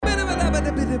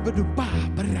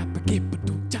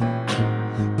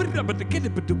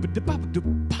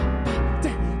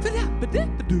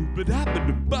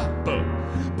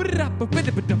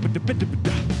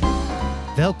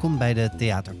Welkom bij de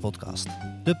Theaterpodcast.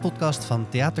 De podcast van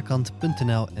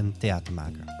theaterkant.nl en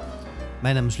Theatermaker.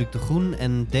 Mijn naam is Luc de Groen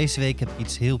en deze week heb ik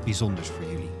iets heel bijzonders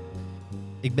voor jullie.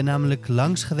 Ik ben namelijk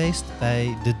langs geweest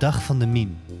bij de Dag van de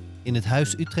Meme in het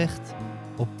Huis Utrecht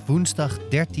op woensdag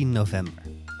 13 november.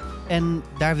 En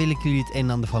daar wil ik jullie het een en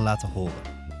ander van laten horen.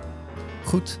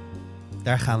 Goed,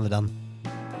 daar gaan we dan.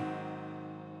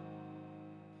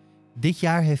 Dit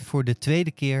jaar heeft voor de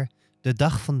tweede keer de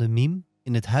Dag van de Meme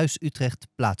in het Huis Utrecht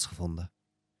plaatsgevonden.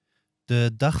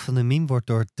 De Dag van de Meme wordt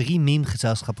door 3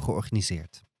 memegezelschappen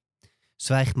georganiseerd.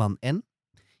 Zwijgman N,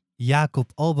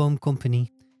 Jacob Alboom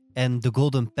Company en The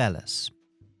Golden Palace.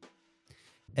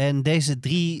 En deze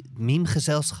 3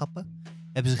 memegezelschappen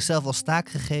hebben zichzelf als taak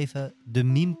gegeven de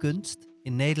memekunst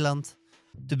in Nederland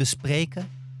te bespreken,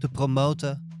 te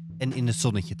promoten en in het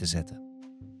zonnetje te zetten.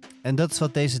 En dat is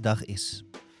wat deze dag is.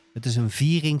 Het is een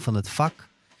viering van het vak.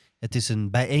 Het is een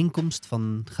bijeenkomst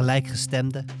van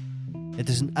gelijkgestemden. Het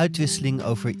is een uitwisseling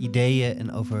over ideeën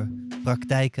en over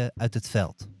praktijken uit het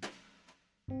veld.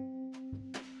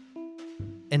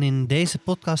 En in deze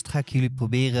podcast ga ik jullie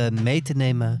proberen mee te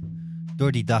nemen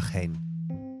door die dag heen.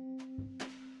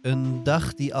 Een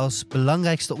dag die als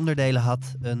belangrijkste onderdelen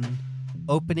had een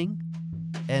opening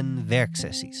en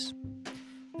werksessies.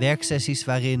 Werksessies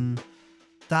waarin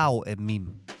taal en meme,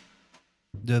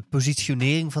 de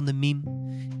positionering van de meme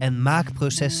en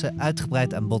maakprocessen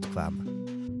uitgebreid aan bod kwamen.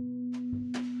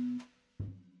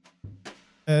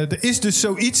 Er is dus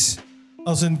zoiets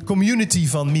als een community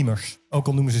van memers. Ook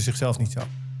al noemen ze zichzelf niet zo.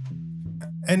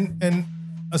 En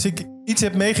als ik iets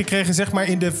heb meegekregen, zeg maar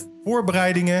in de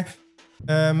voorbereidingen,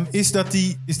 is dat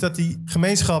die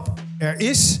gemeenschap er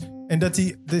is en dat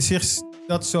die zich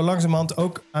dat zo langzamerhand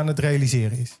ook aan het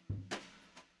realiseren is.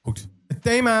 Goed. Het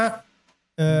thema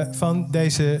van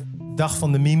deze Dag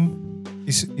van de Meme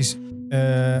is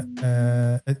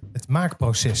het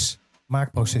maakproces.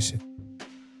 Maakprocessen.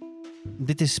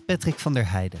 Dit is Patrick van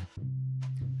der Heijden.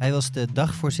 Hij was de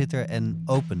dagvoorzitter en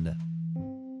opende.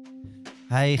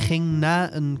 Hij ging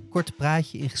na een kort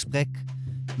praatje in gesprek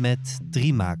met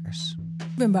 3 makers.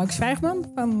 Ik ben Bouk Zwijgman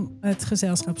van het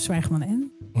gezelschap Zwijgman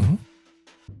N. Mm-hmm.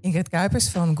 Ingrid Kuipers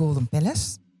van Golden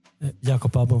Palace.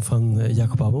 Jacob Alboom van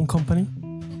Jacob Alboom Company.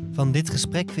 Van dit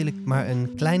gesprek wil ik maar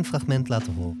een klein fragment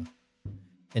laten horen.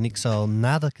 En ik zal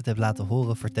nadat ik het heb laten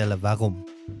horen vertellen waarom.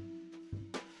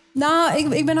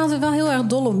 Nou, ik ben altijd wel heel erg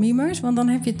dol op memers. Want dan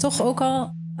heb je toch ook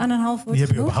al aan een half woord Die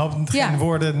heb je genoeg. überhaupt geen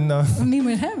woorden.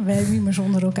 Memers, hè? Wij memers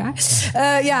onder elkaar.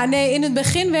 In het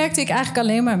begin werkte ik eigenlijk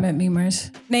alleen maar met memers.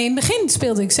 Nee, in het begin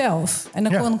speelde ik zelf. En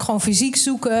dan kon ik gewoon fysiek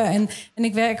zoeken. En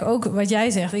ik werk ook, wat jij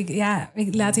zegt.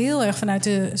 Ik laat heel erg vanuit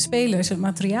de spelers het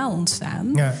materiaal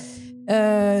ontstaan. Ja.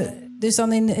 Dus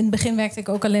dan in het begin werkte ik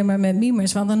ook alleen maar met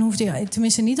memers. Want dan hoefde je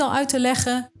tenminste niet al uit te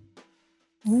leggen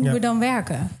hoe we dan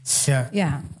werken.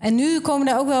 Ja. En nu komen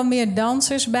er ook wel meer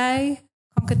dansers bij.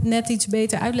 Kan ik het net iets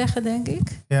beter uitleggen, denk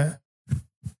ik.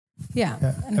 Ja.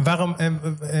 En waarom?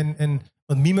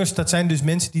 Want memers, dat zijn dus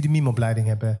mensen die de memeopleiding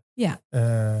hebben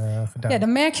gedaan. Ja,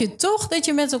 dan merk je toch dat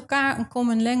je met elkaar een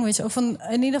common language, of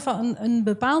in ieder geval een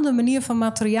bepaalde manier van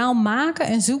materiaal maken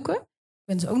en zoeken. Ik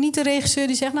ben dus ook niet de regisseur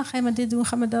die zegt, nou ga je maar dit doen,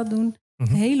 ga maar dat doen.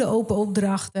 Mm-hmm. Hele open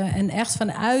opdrachten en echt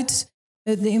vanuit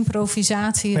de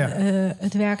improvisatie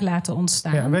het werk laten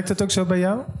ontstaan. Ja, werkt dat ook zo bij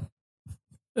jou?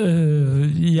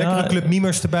 Lekkere club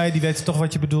memers erbij, die weten toch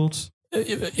wat je bedoelt?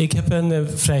 Ik heb een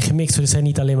vrij gemixt. Er zijn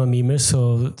niet alleen maar memers.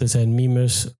 Er zijn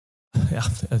memers. Ja,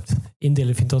 het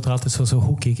indelen vind ik toch altijd zo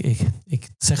hoek. Ik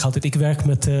zeg altijd, ik werk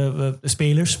met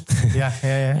spelers. Ja.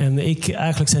 En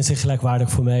eigenlijk zijn ze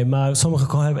gelijkwaardig voor mij. Maar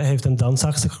sommigen heeft een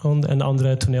dansachtergrond, en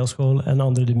andere toneelschool en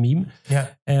andere de meme.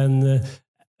 Ja. En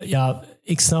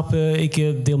ik snap,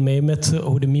 ik deel mee met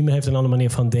hoe de meme heeft een andere manier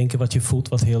van denken, wat je voelt,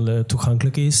 wat heel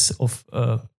toegankelijk is of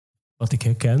wat ik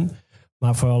herken.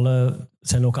 Maar vooral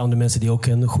zijn ook andere mensen die ook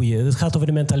een goede... Het gaat over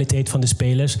de mentaliteit van de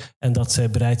spelers en dat ze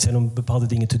bereid zijn om bepaalde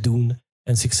dingen te doen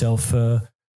en zichzelf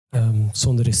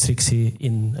zonder restrictie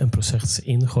in een proces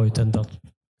ingooit. En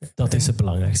dat is het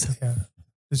belangrijkste. Ja.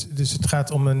 Dus het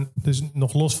gaat om dus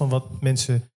nog los van wat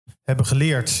mensen hebben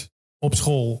geleerd op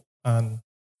school aan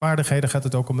vaardigheden, gaat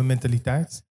het ook om een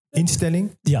mentaliteit,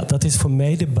 instelling? Ja, dat is voor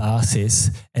mij de basis.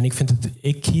 En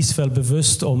ik kies wel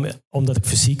bewust omdat ik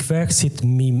fysiek werk, zit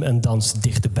meme en dans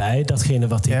dichterbij. Datgene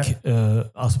wat ik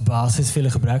als basis wil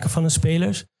gebruiken van een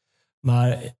spelers.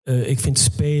 Maar ik vind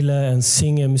spelen en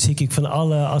zingen, muziek, ik vind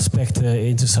alle aspecten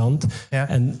interessant. Ja.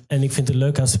 En ik vind het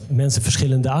leuk als mensen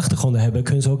verschillende achtergronden hebben.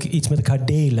 Kunnen ze ook iets met elkaar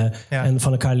delen en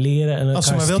van elkaar leren. En Als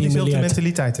ze maar wel diezelfde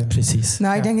mentaliteit hebben. Precies.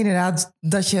 Nou, ik denk inderdaad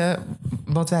dat je,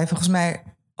 wat wij volgens mij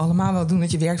allemaal wel doen,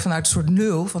 dat je werkt vanuit een soort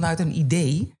nul, vanuit een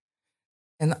idee.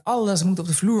 En alles moet op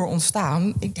de vloer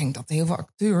ontstaan. Ik denk dat heel veel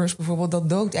acteurs bijvoorbeeld dat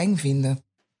doodeng vinden.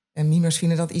 En mimers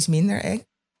vinden dat iets minder eng.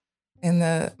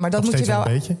 Maar dat moet je wel.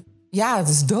 Een beetje. Ja, het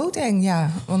is doodeng, ja.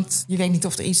 Want je weet niet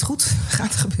of er iets goed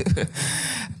gaat gebeuren.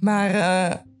 Maar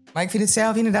ik vind het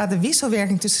zelf inderdaad de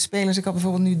wisselwerking tussen spelers. Ik had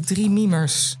bijvoorbeeld nu 3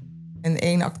 mimers en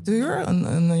 1 acteur.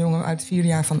 Een jongen uit het 4e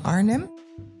jaar van Arnhem.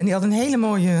 En die had een hele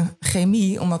mooie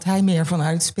chemie, omdat hij meer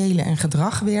vanuit spelen en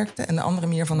gedrag werkte. En de andere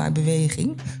meer vanuit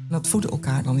beweging. En dat voedde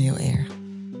elkaar dan heel erg.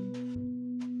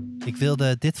 Ik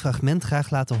wilde dit fragment graag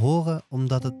laten horen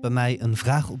omdat het bij mij een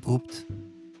vraag oproept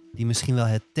die misschien wel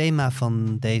het thema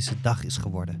van deze dag is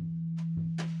geworden.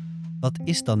 Wat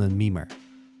is dan een mimer?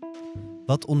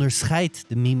 Wat onderscheidt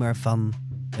de mimer van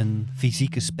een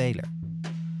fysieke speler?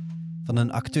 Van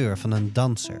een acteur, van een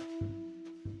danser?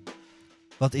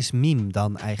 Wat is mime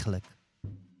dan eigenlijk?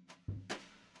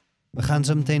 We gaan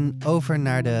zo meteen over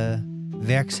naar de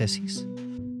werksessies,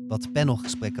 wat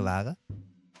panelgesprekken waren.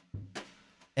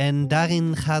 En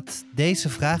daarin gaat deze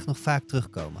vraag nog vaak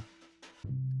terugkomen.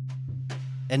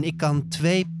 En ik kan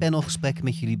 2 panelgesprekken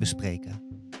met jullie bespreken.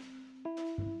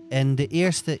 En de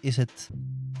eerste is het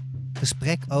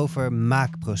gesprek over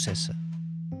maakprocessen.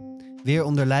 Weer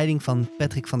onder leiding van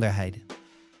Patrick van der Heijden.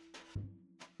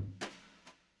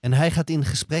 En hij gaat in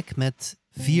gesprek met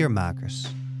 4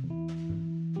 makers.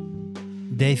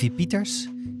 Davy Pieters,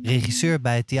 regisseur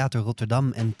bij Theater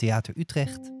Rotterdam en Theater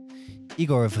Utrecht.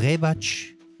 Igor Vrebac,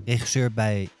 regisseur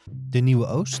bij De Nieuwe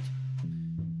Oost.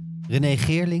 René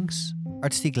Geerlings,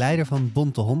 artistiek leider van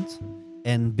Bonte Hond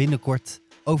en binnenkort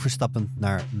overstappend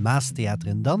naar Maas Theater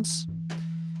en Dans.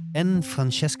 En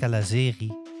Francesca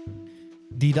Lazzeri,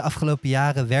 die de afgelopen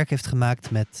jaren werk heeft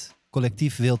gemaakt met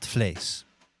collectief Wild Vlees.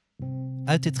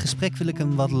 Uit dit gesprek wil ik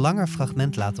een wat langer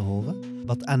fragment laten horen,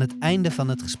 wat aan het einde van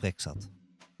het gesprek zat.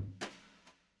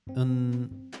 Een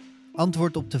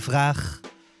antwoord op de vraag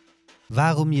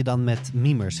waarom je dan met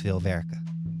mimers wil werken.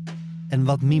 En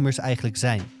wat mimers eigenlijk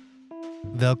zijn.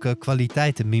 Welke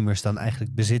kwaliteiten mimers dan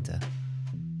eigenlijk bezitten.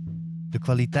 De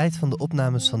kwaliteit van de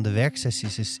opnames van de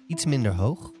werksessies is iets minder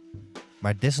hoog,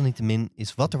 maar desalniettemin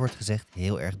is wat er wordt gezegd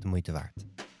heel erg de moeite waard.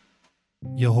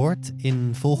 Je hoort in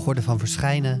volgorde van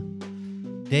verschijnen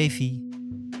Davy,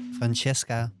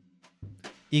 Francesca,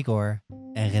 Igor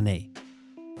en René.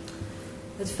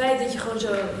 Het feit dat je gewoon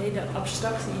zo hele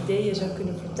abstracte ideeën zou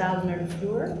kunnen vertalen naar de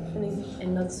vloer, vind ik,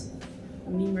 en dat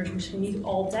mimers misschien niet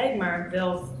altijd, maar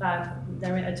wel vaak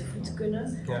daarmee uit de voeten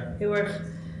kunnen. Ja. Heel erg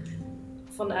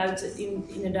vanuit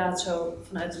inderdaad zo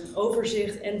vanuit een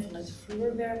overzicht en vanuit de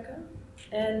vloer werken.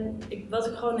 En wat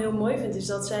ik gewoon heel mooi vind is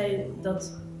dat zij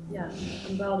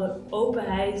een bepaalde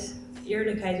openheid,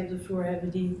 eerlijkheid op de vloer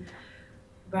hebben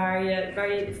waar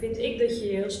je vind ik dat je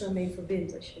je heel snel mee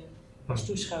verbindt als je als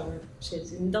toeschouwer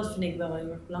zit. En dat vind ik wel heel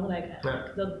erg belangrijk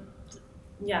eigenlijk.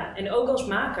 Ja. En ook als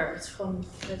maker. Het is gewoon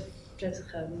een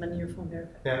prettige manier van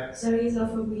werken. Ja. Zou je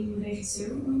jezelf ook een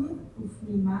regisseur noemen? Of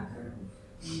een maker?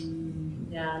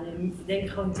 Ik denk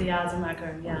gewoon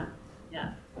theatermaker, ja.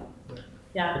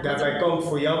 Daarbij komt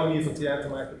voor jouw manier van theater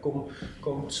maken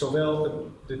komt zowel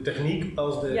de techniek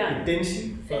als de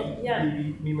intentie van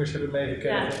die mimers hebben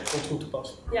meegekregen komt goed te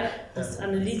passen. Ja, het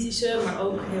analytische, maar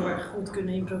ook heel erg goed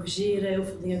kunnen improviseren, heel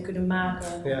veel dingen kunnen maken,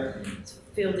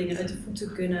 veel dingen uit de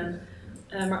voeten kunnen,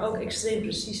 maar ook extreem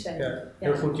precies zijn.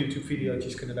 Heel goed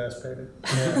YouTube-video's kunnen naspelen.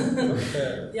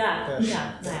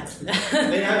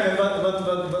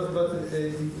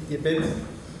 Je bent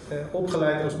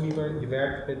opgeleid als mimer, je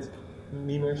werkt met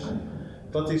mimers.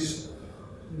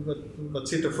 Wat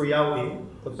zit er voor jou in?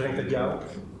 Wat brengt het jou?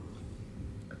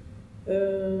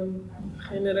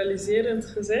 Generaliserend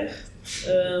gezegd,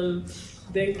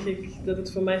 denk ik dat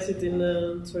het voor mij zit in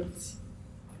een soort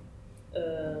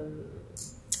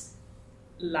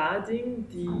lading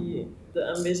die de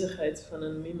aanwezigheid van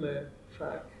een mimer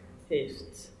vaak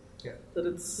heeft. Ja. Dat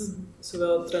het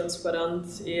zowel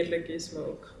transparant, eerlijk is, maar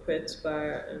ook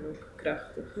kwetsbaar en ook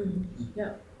krachtig.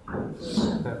 Ja.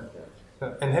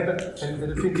 En dat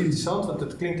vind ik interessant, want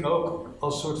het klinkt ook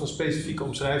als een soort van specifieke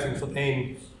omschrijving van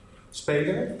één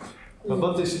speler. Maar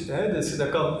wat is, dus dat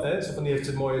kan, van die heeft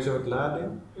een mooie soort lading.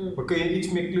 Maar kun je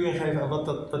iets meer kleur geven aan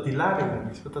wat die lading dan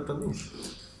is, wat dat dan is?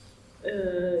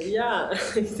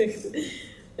 Ik denk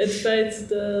het feit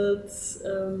dat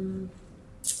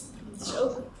het is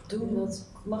ook doen wat...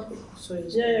 Mag ik? Sorry.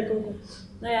 Ja, kom op.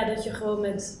 Nou ja, dat je gewoon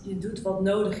je doet wat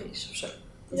nodig is of zo.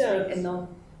 En dan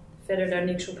verder daar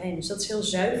niks omheen. Dus dat is heel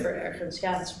zuiver ergens.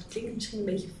 Ja, dat klinkt misschien een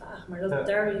beetje vaag, maar dat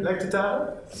daarin... Lijkt het aan?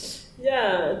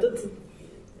 Ja, dat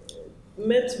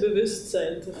met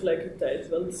bewustzijn tegelijkertijd.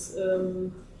 Want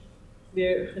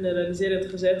weer generaliserend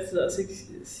gezegd, als ik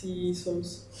zie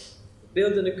soms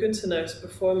beeldende kunstenaars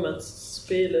performance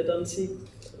spelen, dan zie ik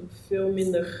een veel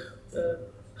minder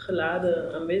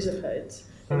geladen aanwezigheid.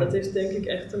 En dat heeft denk ik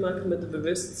echt te maken met het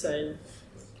bewustzijn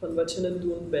van wat je aan het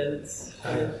doen bent.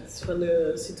 Van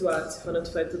de situatie, van het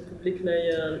feit dat het publiek naar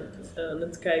je aan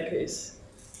het kijken is.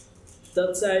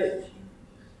 Dat zij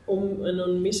een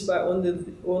onmisbaar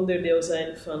onderdeel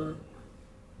zijn van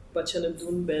wat je aan het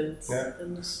doen bent. Ja.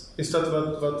 En dus, Is dat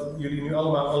wat jullie nu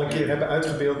allemaal al een keer hebben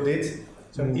uitgebeeld, dit?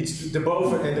 Zo'n iets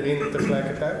erboven en erin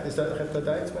tegelijkertijd? Heeft dat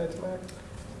daar iets mee te maken?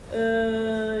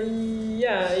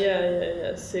 Ja,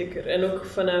 zeker. En ook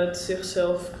vanuit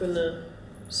zichzelf kunnen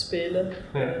spelen.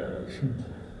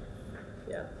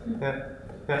 Ja.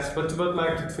 Wat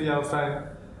maakt het voor jou fijn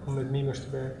om met mimers te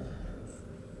werken?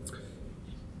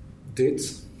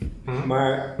 Dit.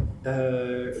 Maar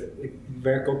ik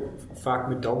werk ook vaak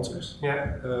met dansers.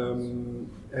 Ja.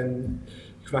 En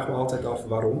ik vraag me altijd af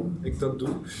waarom ik dat doe.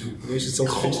 In eerste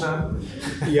instantie Godsnaam?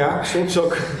 Ja, soms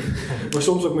ook. Maar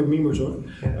soms ook met mimers hoor.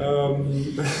 Ja.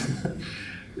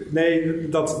 Nee,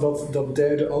 dat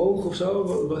derde oog of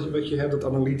zo, wat je hebt, dat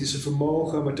analytische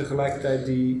vermogen, maar tegelijkertijd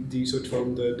die soort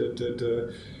van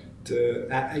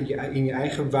in je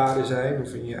eigen waarde zijn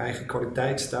of in je eigen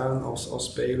kwaliteit staan als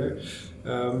speler.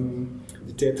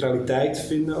 De theatraliteit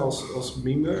vinden als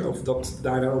mimer, of dat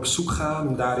daarnaar op zoek gaan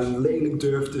en daarin lelijk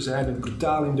durven te zijn en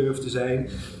brutaal in durven te zijn,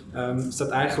 staat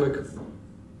eigenlijk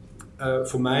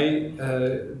voor mij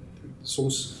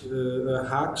soms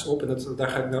haaks op, en daar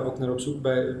ga ik ook naar op zoek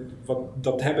bij.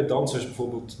 Dat hebben dansers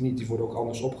bijvoorbeeld niet, die worden ook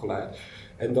anders opgeleid.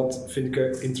 En dat vind ik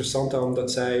er interessant aan,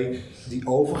 omdat zij die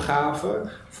overgave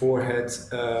voor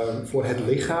het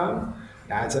lichaam,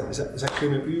 ja, zij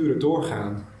kunnen uren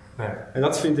doorgaan. Ja. En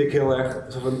dat vind ik heel erg,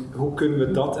 hoe kunnen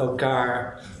we dat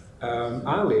elkaar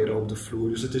aanleren op de vloer.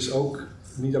 Dus het is ook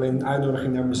niet alleen een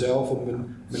uitnodiging naar mezelf om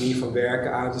mijn manier van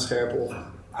werken aan te scherpen of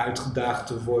uitgedaagd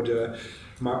te worden,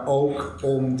 maar ook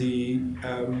om die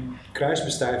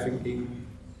kruisbestuiving in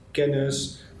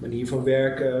kennis, manier van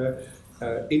werken,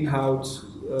 inhoud,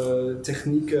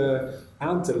 technieken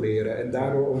aan te leren. En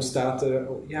daardoor ontstaat er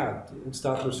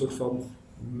een soort van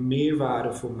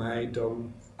meerwaarde voor mij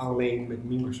dan alleen met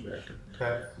mimers werken.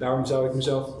 Ja. Daarom zou ik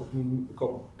mezelf ook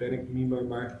al ben ik mimer,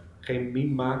 maar geen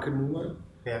meme-maker noemen.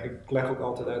 Ja. Ik leg ook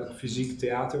altijd uit dat ik fysiek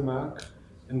theater maak.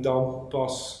 En dan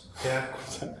pas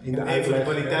in de een van de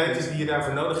kwaliteiten die je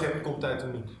daarvoor nodig hebt, komt uit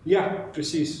een meme. Ja,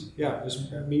 precies. Ja,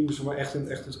 dus meme is voor mij echt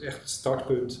een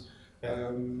startpunt.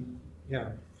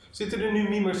 Ja. Zitten er nu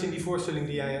mimers in die voorstelling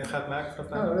die jij gaat maken?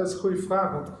 Nou, dat is een goede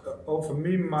vraag, want over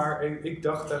meme, maar ik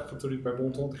dacht echt toen ik bij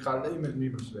Bond rond, ik ga alleen met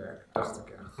mimers werken, dacht ik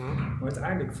echt. Maar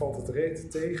uiteindelijk valt het rete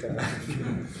tegen.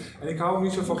 En ik hou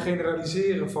niet zo van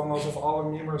generaliseren, van alsof alle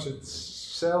mimers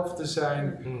hetzelfde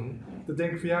zijn. Dan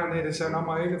denk ik van er zijn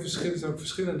allemaal hele verschillende, er zijn ook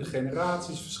verschillende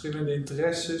generaties, verschillende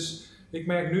interesses. Ik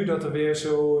merk nu dat er weer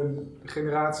zo'n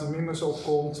generatie mimers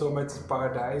opkomt, zo met het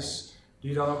paradijs,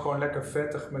 die dan ook gewoon lekker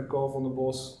vettig met Ko van der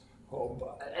Bos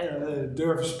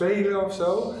durven spelen of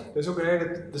zo. Er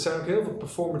zijn ook heel veel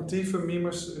performatieve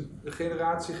mimers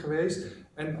generatie geweest.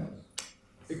 En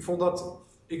ik vond dat,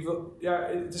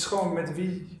 het is gewoon met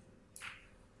wie,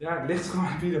 het ligt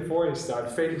gewoon wie er voor je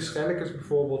staat. Felix Schellekes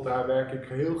bijvoorbeeld, daar werk ik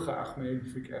heel graag mee.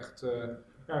 Dat vind ik echt,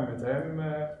 met hem.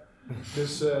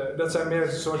 Dus dat zijn meer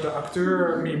een soort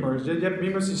acteur-mimers. Je hebt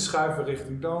mimers die schuiven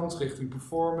richting dans, richting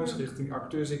performance, richting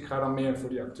acteurs. Ik ga dan meer voor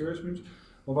die acteurs-mimers.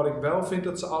 Maar wat ik wel vind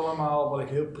dat ze allemaal, wat ik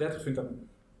heel prettig vind aan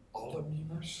alle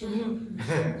mimers.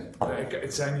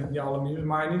 Het zijn niet alle mimers,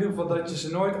 maar in ieder geval dat je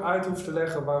ze nooit uit hoeft te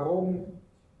leggen waarom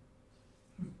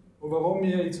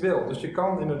je iets wil. Dus je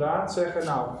kan inderdaad zeggen,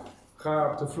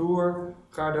 ga op de vloer,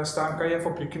 ga daar staan, kan je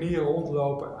even op je knieën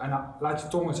rondlopen en laat je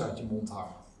tong eens uit je mond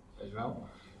hangen. Weet je wel?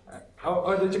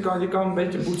 Je kan een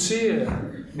beetje boetseren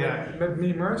met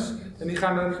mimers en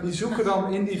die zoeken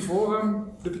dan in die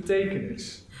vorm de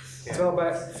betekenis. Ja. Terwijl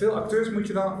bij veel acteurs moet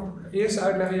je dan eerst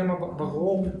uitleggen, maar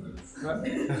waarom?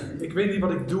 Ik weet niet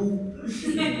wat ik doe.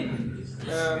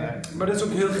 Maar dat is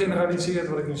ook heel generaliserend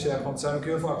wat ik nu zeg, want er zijn ook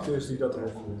heel veel acteurs die dat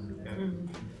ook doen. Ja.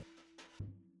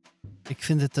 Ik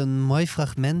vind het een mooi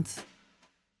fragment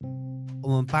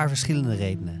om een paar verschillende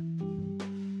redenen.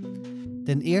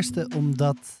 Ten eerste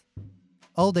omdat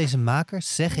al deze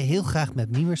makers zeggen heel graag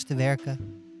met mimers te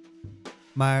werken,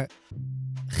 maar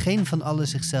geen van allen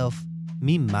zichzelf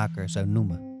meme-maker zou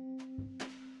noemen.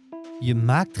 Je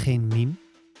maakt geen meme,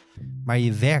 maar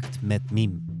je werkt met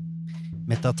meme.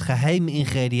 Met dat geheime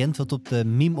ingrediënt wat op de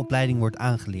meme-opleiding wordt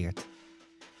aangeleerd.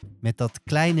 Met dat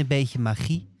kleine beetje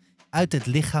magie uit het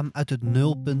lichaam, uit het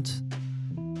nulpunt,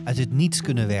 uit het niets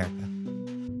kunnen werken.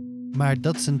 Maar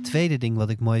dat is een tweede ding wat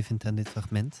ik mooi vind aan dit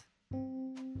fragment.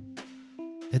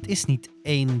 Het is niet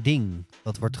één ding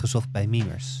wat wordt gezocht bij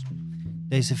memers.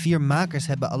 Deze 4 makers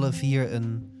hebben alle 4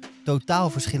 een totaal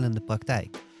verschillende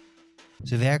praktijk.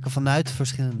 Ze werken vanuit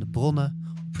verschillende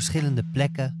bronnen, op verschillende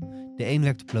plekken. De een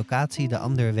werkt op locatie, de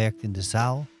ander werkt in de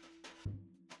zaal.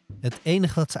 Het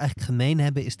enige wat ze eigenlijk gemeen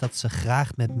hebben is dat ze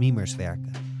graag met memers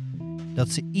werken. Dat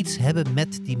ze iets hebben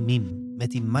met die meme,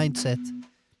 met die mindset,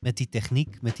 met die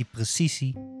techniek, met die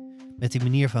precisie, met die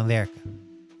manier van werken.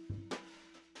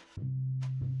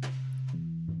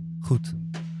 Goed,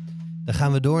 dan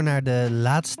gaan we door naar de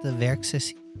laatste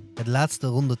werksessie, het laatste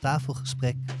ronde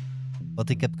tafelgesprek wat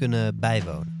ik heb kunnen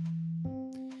bijwonen.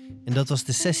 En dat was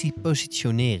de sessie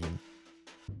positionering.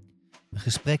 Een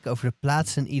gesprek over de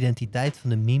plaats en identiteit van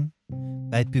de meme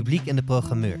bij het publiek en de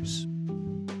programmeurs.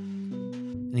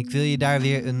 En ik wil je daar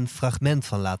weer een fragment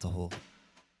van laten horen.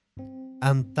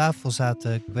 Aan tafel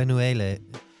zaten Gwenuele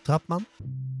Trapman,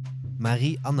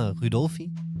 Marie-Anne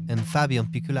Rudolfi en Fabian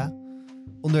Picula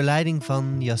onder leiding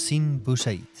van Yassine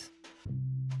Boussaïd.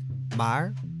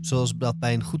 Maar, zoals dat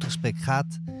bij een goed gesprek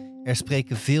gaat, er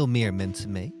spreken veel meer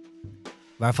mensen mee.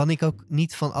 Waarvan ik ook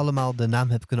niet van allemaal de naam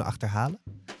heb kunnen achterhalen.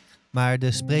 Maar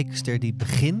de spreekster die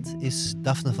begint is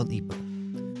Daphne van Iperen,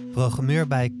 programmeur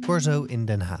bij Corso in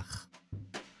Den Haag.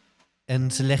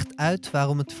 En ze legt uit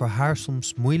waarom het voor haar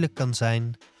soms moeilijk kan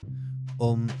zijn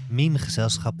om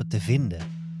memegezelschappen te vinden.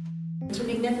 Toen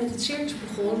ik net met het circus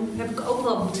begon, heb ik ook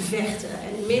wel moeten vechten.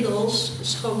 En inmiddels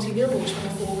schoot die Wilbox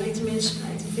mij vol, weten mensen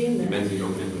mij te vinden. Je bent hier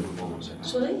ook net mee begonnen, zeg maar.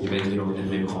 Sorry? Je bent hier ook net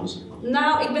mee begonnen.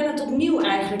 Nou, ik ben het opnieuw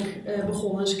eigenlijk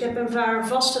begonnen. Dus ik heb een paar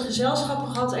vaste gezelschappen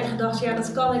gehad en gedacht, ja,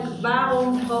 dat kan ik.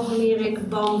 Waarom programmeer ik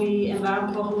Bambi en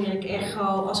waarom programmeer ik Echo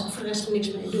als ik voor de rest er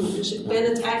niks mee doe? Dus ik ben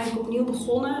het eigenlijk opnieuw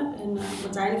begonnen. En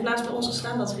Martijn heeft laatst bij ons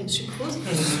gestaan, dat ging supergoed.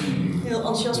 Heel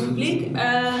enthousiast publiek.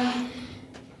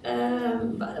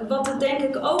 Wat het denk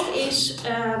ik ook is,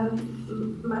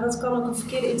 maar dat kan ook een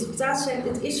verkeerde interpretatie zijn,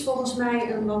 het is volgens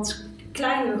mij een wat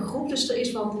kleinere groep, dus er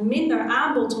is wat minder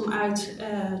aanbod om uit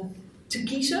te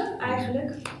kiezen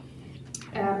eigenlijk.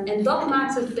 En dat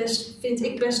maakt het vind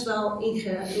ik best wel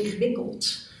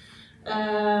ingewikkeld.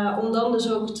 Om dan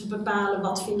dus ook te bepalen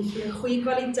wat vind je goede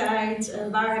kwaliteit,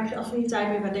 waar heb je affiniteit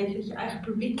mee, waar denk je dat je eigen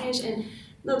publiek is. En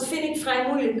dat vind ik vrij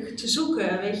moeilijk te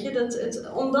zoeken, weet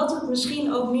je. Omdat het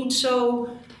misschien ook niet zo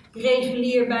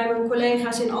regulier bij mijn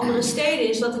collega's in andere steden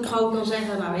is, dat ik gewoon kan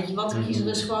zeggen, nou weet je wat, we kiezen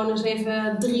dus gewoon eens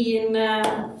even 3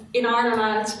 in Arnhem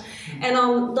uit. En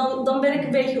dan ben ik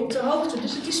een beetje op de hoogte.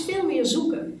 Dus het is veel meer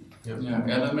zoeken.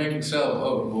 Ja, dat merk ik zelf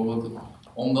ook. Bijvoorbeeld,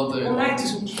 omdat er... Om mij te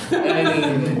zoeken.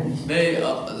 Nee,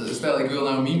 stel ik wil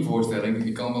nou een meme-voorstelling.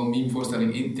 Ik kan wel een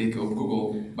meme-voorstelling intikken op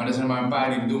Google. Maar er zijn maar een paar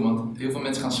die het doen. Want heel veel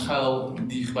mensen gaan schuil,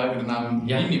 die gebruiken de naam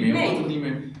meme niet meer. Omdat het niet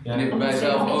meer... Ja, en bij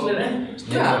zelf ook.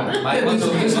 Ja, maar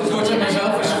dus het wordt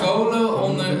zelf verscholen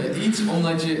onder iets,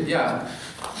 omdat je... Ja,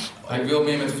 ik wil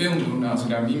meer met film doen. Nou, als ik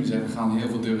daar meme zeg, gaan heel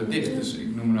veel deuren dicht. Dus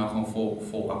ik noem me nou gewoon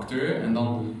vol acteur. En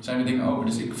dan zijn er dingen open.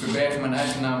 Dus ik verberg mijn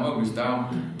eigen naam ook. Dus daarom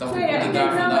dacht ik dat het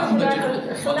daar vandaan.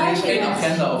 Want er is geen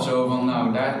agenda of zo van,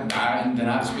 nou, daar en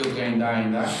daarna speelt er een, daar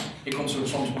en daar. Ik kom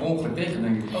soms per ongeluk tegen en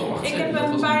denk ik, oh wacht. Ik heb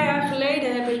een paar jaar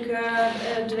geleden heb ik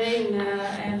Dwayne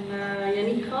en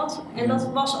Yannick gehad. En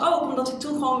dat was ook omdat ik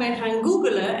toen gewoon ben gaan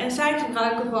googlen. En zij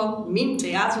gebruiken gewoon meme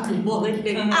theatervoetbal. Dat je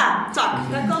denkt,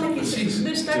 tak, daar kan ik iets. Precies.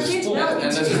 Dus daar zit wel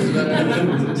iets.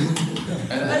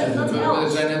 We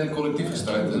zijn net een collectief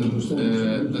gestart.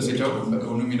 En daar zit je ook,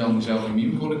 hoe noem je dan zelf een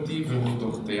meme-collectief of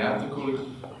toch theatercollectief?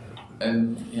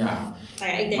 En ja.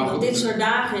 Nou ja, ik denk dat dit soort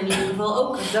dagen in ieder geval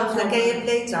ook. Dan ken je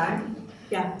Playtime.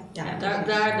 Ja,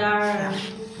 daar.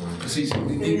 Precies,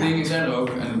 die dingen zijn er ook.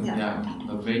 En ja,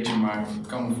 dat weet je, maar ik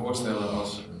kan me voorstellen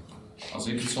als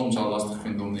ik het soms al lastig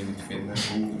vind om dingen te vinden,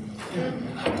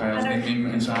 hoe ga je als niet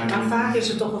meer in zaken. Maar vaak is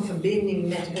het toch een verbinding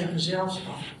met een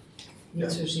gezelschap.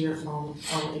 Niet zozeer van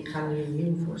ik ga nu een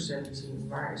meme-voorstelling zien,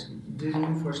 waar is de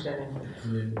meme-voorstelling?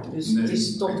 Dus het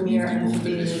is toch meer een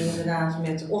verbinding inderdaad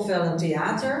met ofwel een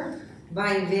theater,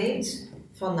 waar je weet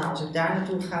van nou als ik daar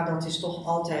naartoe ga, dat is toch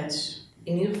altijd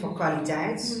in ieder geval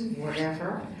kwaliteit,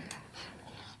 whatever.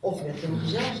 Of met een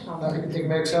gezelschap. Nou, ik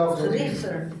merk zelf dat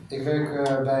gerichter. Ik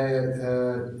werk bij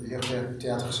het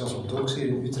theatergezelschap Dox hier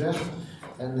in Utrecht.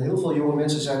 En heel veel jonge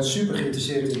mensen zijn super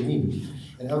geïnteresseerd in meme.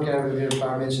 En elk jaar hebben we weer een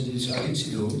paar mensen die dus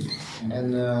auditie doen.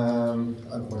 En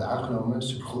worden uitgenomen,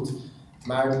 supergoed.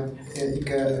 Maar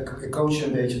ik coach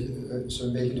een beetje,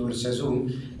 zo'n beetje door het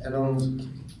seizoen. En dan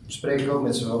spreek ik ook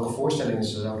met ze welke voorstellingen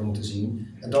ze zouden moeten zien.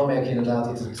 En dan merk je inderdaad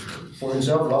dat het voor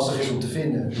hunzelf lastig is om te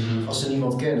vinden. Als ze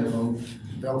niemand kennen, van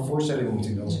welke voorstellingen moet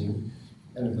ik dan zien.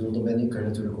 En ik bedoel, dan ben ik er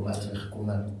natuurlijk om uit te leggen,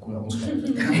 kom naar ons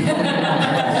kijken.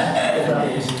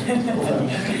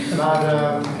 Maar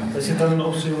er zit dan een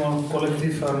optie om een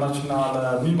collectieve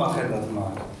nationale meme-agenda te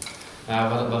maken.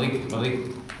 Ja, wat ik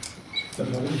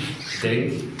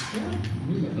denk,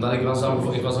 omdat ik was dan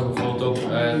bijvoorbeeld ook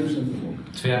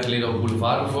 2 jaar geleden op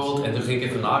Boulevard bijvoorbeeld, en toen ging ik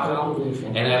even nagaan.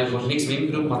 En eigenlijk was niks meme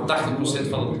genoemd, maar 80%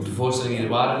 van de voorstellingen die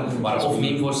er waren of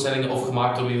meme-voorstellingen, of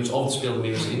gemaakt door memes, of het speelde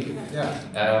memes in.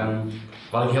 Ja.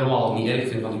 Wat ik helemaal niet erg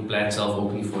vind, want ik pleit zelf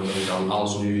ook niet voor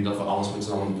dat we alles met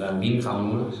z'n allen meme gaan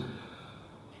noemen.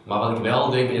 Maar wat ik wel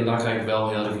denk, en daar ga ik wel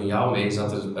heel erg in jou mee, is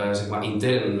dat er zeg maar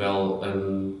intern wel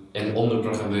en onder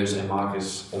programmeurs en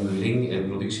makers onderling en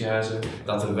productiehuizen,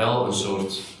 dat er wel een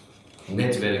soort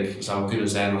netwerk zou kunnen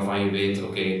zijn waarvan je weet,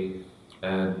 oké,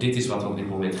 dit is wat er op dit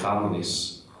moment gaande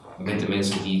is met de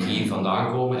mensen die hier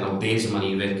vandaan komen en op deze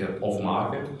manier werken of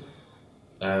maken.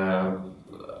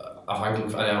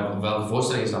 Afhankelijk van welke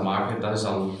voorstelling ze dan maken, dat is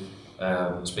dan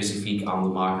specifiek aan de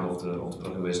maker of de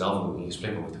programmeur zelf om in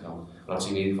gesprek over te gaan. Maar dat ze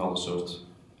in ieder geval een soort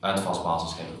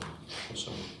uitvalsbasis hebben.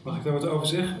 Mag ik daar wat over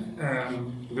zeggen?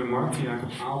 Ik ben Mark van Jacob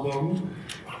Aalboom.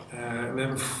 We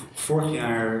hebben vorig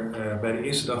jaar bij de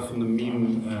eerste dag van de meme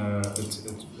het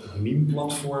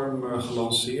meme-platform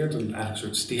gelanceerd. Eigenlijk een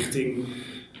soort stichting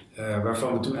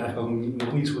waarvan we toen eigenlijk ook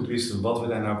nog niet zo goed wisten wat we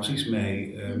daar nou precies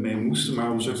mee moesten. Maar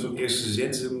om een soort van eerste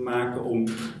zet te maken om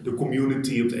de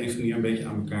community op de een of andere manier een beetje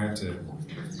aan elkaar te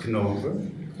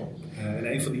knopen.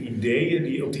 En een van de ideeën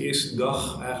die op die eerste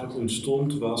dag eigenlijk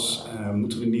ontstond was,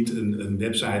 moeten we niet een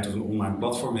website of een online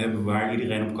platform hebben waar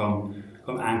iedereen op kan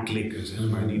aanklikken, zeg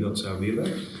maar, die dat zou willen.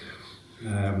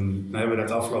 We hebben daar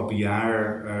het afgelopen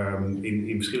jaar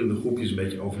in verschillende groepjes een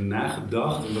beetje over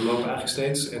nagedacht. En we lopen eigenlijk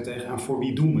steeds er tegenaan, voor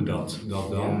wie doen we dat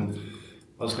dan?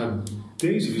 Als ik naar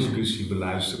deze discussie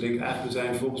beluister, denk ik eigenlijk, er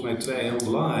zijn volgens mij 2 heel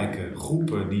belangrijke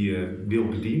groepen die je wil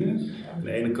bedienen. Aan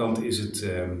de ene kant is het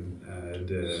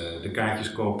de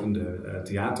kaartjes kopende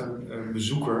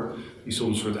theaterbezoeker, die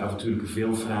soms een soort avontuurlijke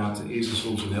filmfanaat is en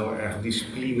soms een heel erg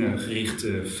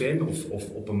disciplinegerichte fan of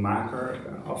op een maker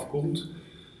afkomt.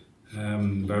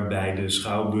 Waarbij de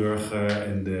schouwburgen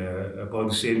en de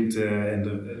producenten en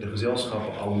de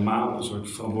gezelschappen allemaal een soort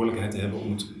verantwoordelijkheid hebben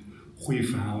om het goede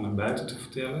verhaal naar buiten te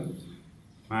vertellen.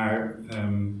 Maar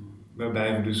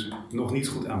waarbij we dus nog niet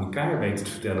goed aan elkaar weten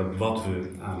te vertellen wat we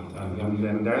aan het doen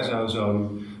zijn. En daar zou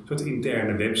zo'n soort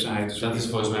interne website... Dat is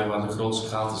volgens mij waar de grootste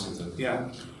gaten zitten.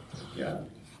 Ja.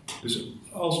 Dus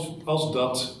als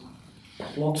dat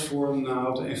platform nou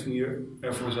op de een of andere manier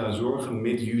ervoor zou zorgen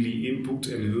met jullie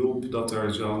input en hulp dat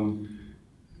er zo'n...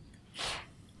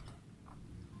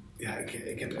 Ja,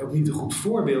 ik heb ook niet een goed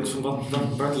voorbeeld van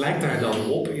wat lijkt daar dan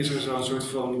op? Is er zo'n soort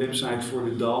van website voor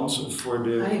de dans of voor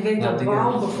de... Ik weet dat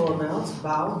BOW bijvoorbeeld,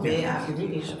 BOW, BAVD,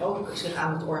 is ook zich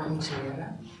aan het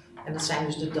organiseren. En dat zijn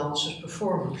dus de dansers,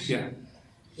 performers.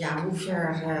 Ja, hoe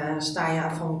ver sta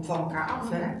je van elkaar af,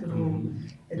 hè? Ik bedoel,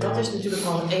 dat is natuurlijk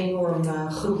wel een enorme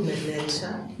groep met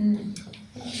mensen.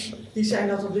 Die zijn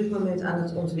dat op dit moment aan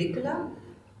het ontwikkelen.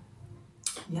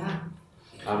 Ja.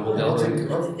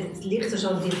 Het ligt er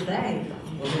zo dichtbij.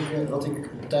 Wat ik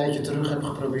een tijdje terug heb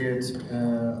geprobeerd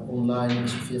online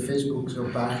via Facebook,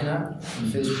 zo'n pagina, een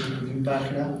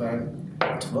Facebook-pagina, waar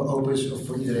het wel open is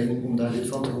voor iedereen om daar lid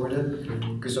van te worden.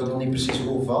 Ik wist ook nog niet precies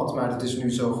hoe of wat, maar het is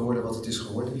nu zo geworden wat het is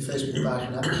geworden, die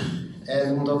Facebook-pagina.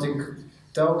 En omdat ik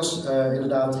telkens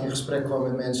inderdaad in gesprek kwam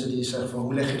met mensen die zeggen van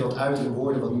hoe leg je dat uit in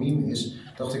woorden wat meme is,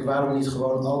 dacht ik waarom niet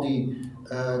gewoon al die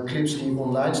clips die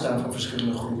online staan van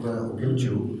verschillende groepen op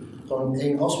YouTube, gewoon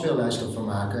 1 afspeellijst ervan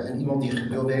maken en iemand die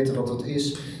wil weten wat dat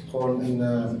is, gewoon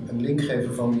een link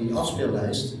geven van die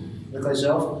afspeellijst. Dan kan je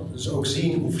zelf dus ook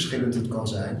zien hoe verschillend het kan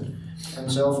zijn.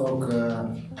 En zelf ook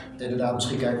inderdaad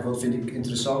misschien kijken wat vind ik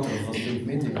interessant of wat vind ik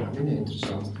minder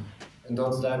interessant. En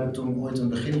daar heb ik toen ooit een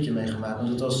beginnetje mee gemaakt.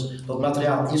 Want dat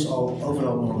materiaal is al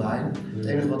overal online. Het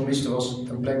enige wat miste was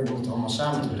een plek om het allemaal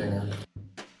samen te brengen.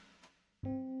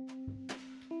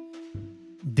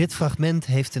 Dit fragment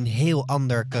heeft een heel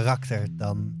ander karakter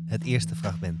dan het eerste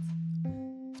fragment.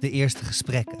 De eerste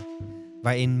gesprekken,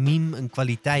 waarin meme een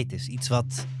kwaliteit is, iets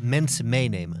wat mensen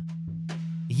meenemen.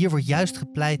 Hier wordt juist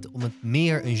gepleit om het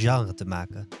meer een genre te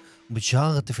maken, om het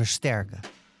genre te versterken.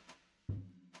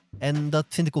 En dat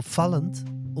vind ik opvallend,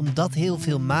 omdat heel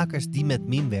veel makers die met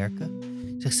meme werken,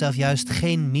 zichzelf juist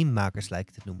geen meme-makers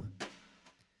lijken te noemen.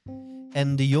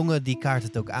 En de jongen die kaart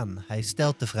het ook aan. Hij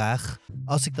stelt de vraag,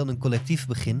 als ik dan een collectief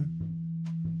begin,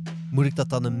 Moet ik dat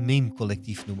dan een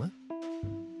meme-collectief noemen?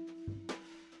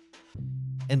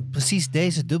 En precies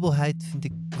deze dubbelheid vind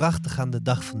ik prachtig aan de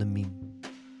dag van de meme.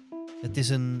 Het is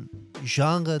een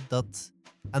genre dat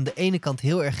aan de ene kant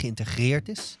heel erg geïntegreerd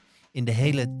is. In de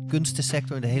hele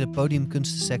kunstensector, in de hele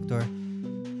podiumkunstensector,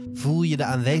 voel je de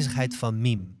aanwezigheid van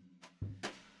meme.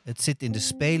 Het zit in de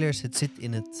spelers, het zit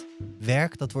in het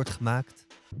werk dat wordt gemaakt.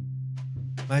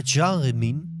 Maar het genre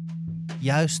meme,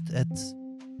 juist het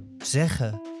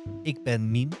zeggen, ik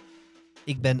ben meme,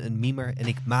 ik ben een memer en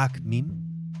ik maak meme,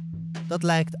 dat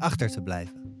lijkt achter te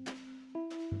blijven.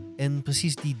 En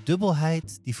precies die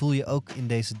dubbelheid, die voel je ook in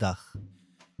deze dag.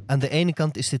 Aan de ene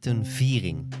kant is dit een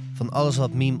viering van alles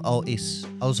wat meme al is,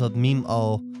 alles wat meme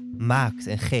al maakt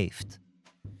en geeft.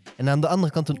 En aan de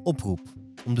andere kant een oproep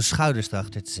om de schouders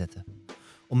erachter te zetten.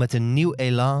 Om met een nieuw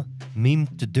elan meme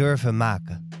te durven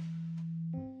maken.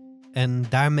 En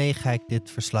daarmee ga ik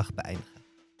dit verslag beëindigen.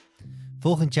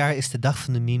 Volgend jaar is de dag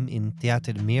van de meme in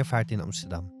Theater de Meervaart in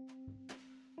Amsterdam.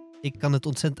 Ik kan het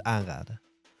ontzettend aanraden.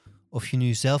 Of je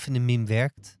nu zelf in een meme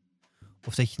werkt,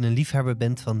 of dat je een liefhebber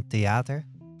bent van theater.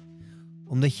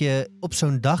 Omdat je op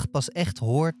zo'n dag pas echt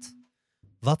hoort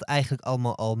wat eigenlijk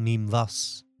allemaal al meme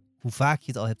was. Hoe vaak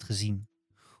je het al hebt gezien.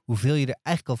 Hoeveel je er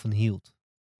eigenlijk al van hield.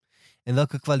 En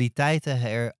welke kwaliteiten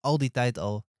er al die tijd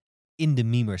al in de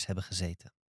memers hebben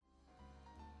gezeten.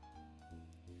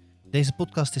 Deze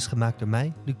podcast is gemaakt door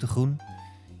mij, Luc de Groen,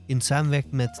 in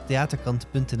samenwerking met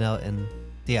theaterkant.nl en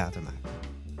Theatermaker.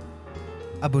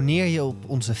 Abonneer je op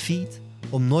onze feed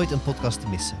om nooit een podcast te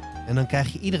missen. En dan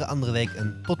krijg je iedere andere week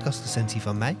een podcastrecensie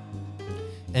van mij.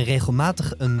 En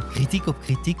regelmatig een kritiek op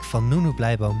kritiek van Noenu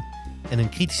Blijboom en een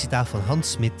kritische taal van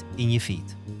Hans Smit in je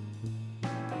feed.